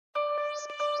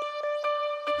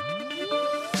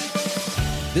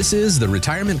This is the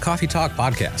Retirement Coffee Talk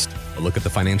Podcast, a look at the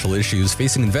financial issues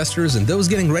facing investors and those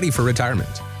getting ready for retirement.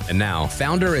 And now,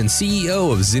 founder and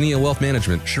CEO of Zinnia Wealth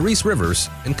Management, Sharice Rivers,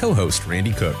 and co-host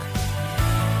Randy Cook.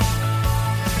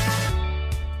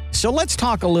 So let's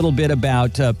talk a little bit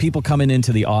about people coming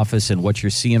into the office and what you're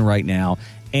seeing right now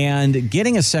and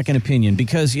getting a second opinion,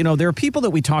 because, you know, there are people that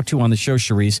we talk to on the show,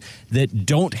 Sharice, that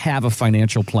don't have a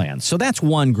financial plan. So that's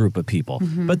one group of people.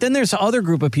 Mm-hmm. But then there's other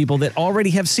group of people that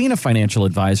already have seen a financial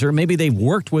advisor. Maybe they've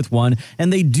worked with one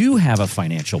and they do have a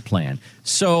financial plan.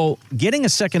 So getting a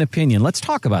second opinion, let's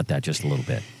talk about that just a little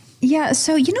bit. Yeah.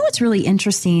 So, you know, what's really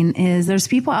interesting is there's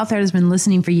people out there that's been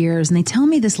listening for years, and they tell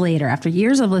me this later. After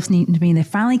years of listening to me, they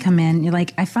finally come in. You're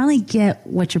like, I finally get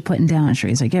what you're putting down,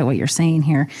 Sharice. I get what you're saying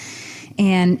here.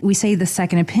 And we say the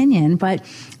second opinion, but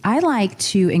I like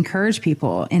to encourage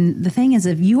people. And the thing is,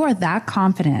 if you are that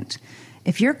confident,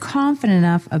 if you're confident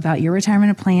enough about your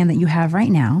retirement plan that you have right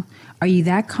now, are you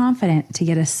that confident to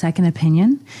get a second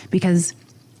opinion? Because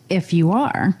if you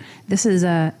are, this is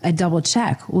a double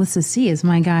check. Let's just see, is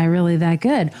my guy really that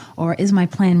good? Or is my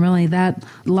plan really that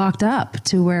locked up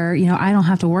to where, you know, I don't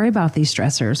have to worry about these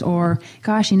stressors? Or,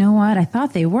 gosh, you know what? I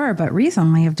thought they were, but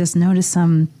recently I've just noticed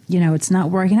some, you know, it's not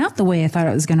working out the way I thought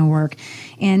it was going to work.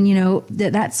 And, you know,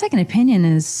 that second opinion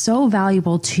is so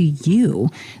valuable to you,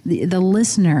 the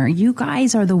listener. You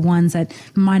guys are the ones that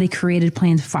might have created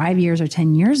plans 5 years or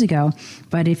 10 years ago.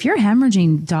 But if you're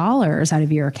hemorrhaging dollars out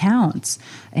of your accounts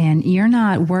and you're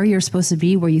not where you're supposed to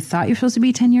be, where you thought you're supposed to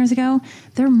be 10 years ago,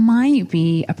 there might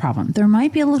be a problem. There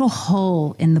might be a little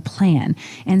hole in the plan.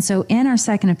 And so in our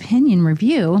second opinion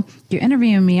review, you're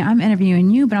interviewing me, I'm interviewing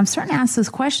you, but I'm starting to ask those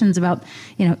questions about,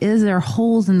 you know, is there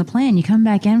holes in the plan? You come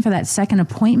back in for that second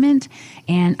appointment,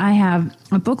 and I have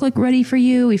a booklet ready for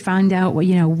you. We find out what,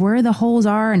 you know, where the holes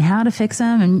are and how to fix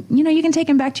them. And, you know, you can take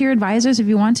them back to your advisors if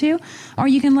you want to, or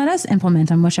you can let us implement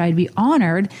them, which I'd be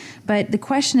honored. But the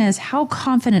question is, how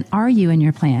confident are you in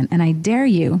your plan? And I dare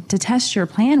you to test your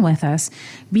plan with us,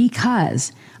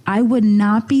 because I would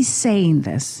not be saying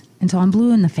this until I'm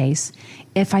blue in the face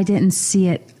if I didn't see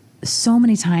it so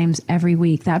many times every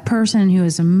week. That person who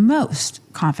is the most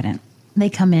confident, they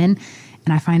come in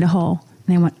and I find a hole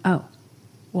and they went, oh,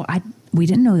 well, we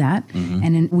didn't know that. Mm-hmm.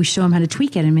 And then we show them how to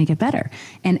tweak it and make it better.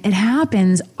 And it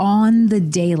happens on the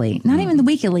daily, not even the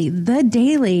weekly, the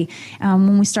daily,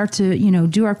 when we start to, you know,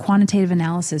 do our quantitative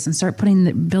analysis and start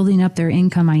building up their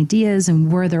income ideas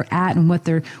and where they're at and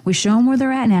we show them where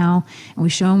they're at now, and we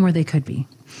show them where they could be.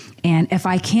 And if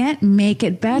I can't make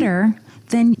it better,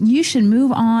 then you should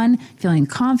move on feeling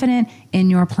confident in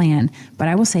your plan. But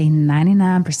I will say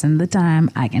 99% of the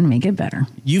time, I can make it better.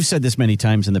 You've said this many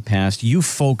times in the past. You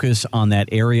focus on that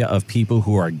area of people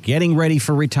who are getting ready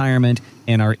for retirement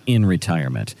and are in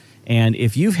retirement. And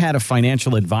if you've had a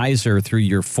financial advisor through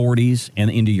your 40s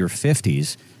and into your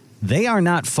 50s, they are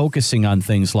not focusing on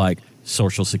things like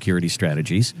Social Security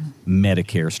strategies,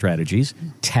 Medicare strategies,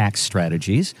 tax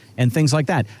strategies, and things like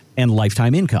that, and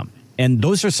lifetime income. And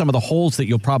those are some of the holes that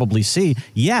you'll probably see.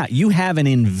 Yeah, you have an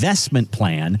investment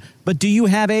plan, but do you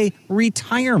have a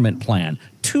retirement plan?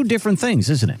 Two different things,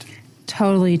 isn't it?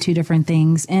 Totally two different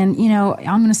things. And, you know,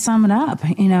 I'm going to sum it up.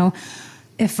 You know,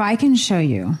 if I can show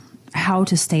you how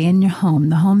to stay in your home,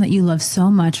 the home that you love so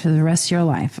much for the rest of your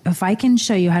life, if I can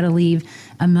show you how to leave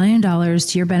 $1 million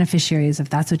to your beneficiaries, if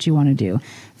that's what you want to do,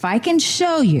 if I can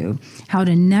show you how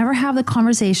to never have the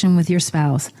conversation with your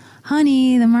spouse,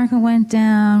 honey, the market went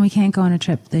down, we can't go on a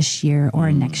trip this year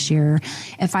or next year.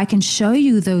 If I can show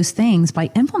you those things by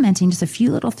implementing just a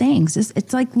few little things,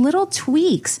 it's like little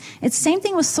tweaks. It's the same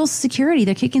thing with Social Security.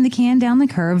 They're kicking the can down the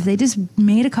curve. They just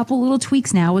made a couple little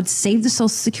tweaks now. Would save the Social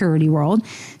Security world.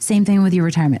 Same thing with your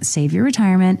retirement. Save your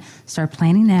retirement. Start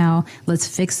planning now. Let's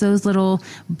fix those little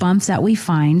bumps that we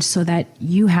find so that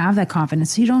you have that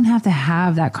confidence. So you don't have to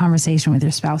have that conversation with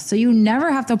your spouse. So you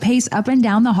never have to pace up and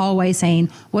down the hallway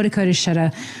saying, what coulda,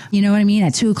 shoulda, you know what I mean,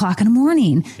 at 2:00 in the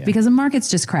morning because the market's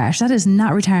just crashed. That is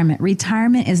not retirement.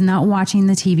 Retirement is not watching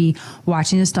the TV,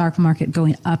 watching the stock market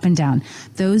going up and down.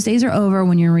 Those days are over.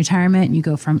 When you're in retirement, you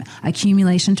go from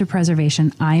accumulation to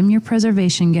preservation. I am your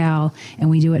preservation gal, and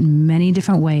we do it in many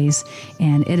different ways,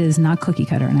 and it is not cookie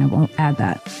cutter, and I will add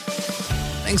that.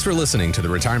 Thanks for listening to the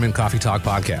Retirement Coffee Talk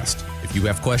podcast. If you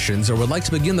have questions or would like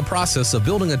to begin the process of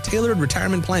building a tailored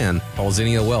retirement plan, call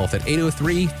Zinnia Wealth at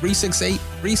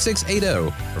 803-368-3680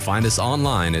 or find us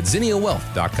online at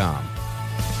zinniawealth.com.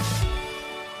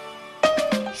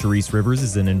 Sharice Rivers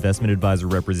is an investment advisor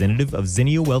representative of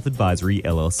Zinnia Wealth Advisory,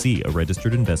 LLC, a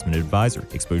registered investment advisor.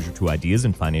 Exposure to ideas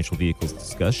and financial vehicles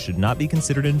discussed should not be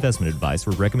considered investment advice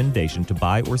or recommendation to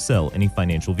buy or sell any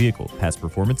financial vehicle. Past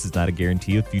performance is not a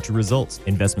guarantee of future results.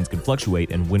 Investments can fluctuate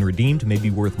and when redeemed may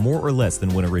be worth more or less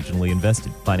than when originally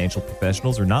invested. Financial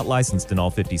professionals are not licensed in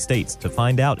all 50 states. To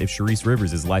find out if Sharice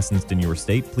Rivers is licensed in your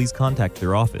state, please contact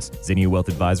their office. Zinnia Wealth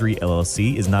Advisory,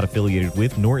 LLC is not affiliated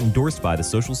with nor endorsed by the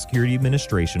Social Security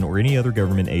Administration or any other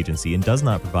government agency and does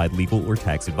not provide legal or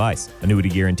tax advice. Annuity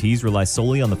guarantees rely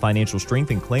solely on the financial strength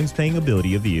and claims-paying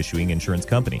ability of the issuing insurance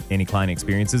company. Any client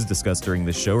experiences discussed during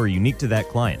this show are unique to that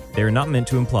client. They are not meant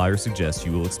to imply or suggest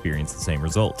you will experience the same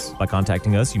results. By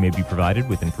contacting us, you may be provided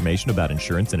with information about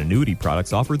insurance and annuity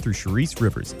products offered through Sharice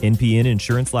Rivers, NPN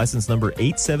Insurance License Number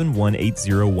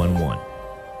 8718011.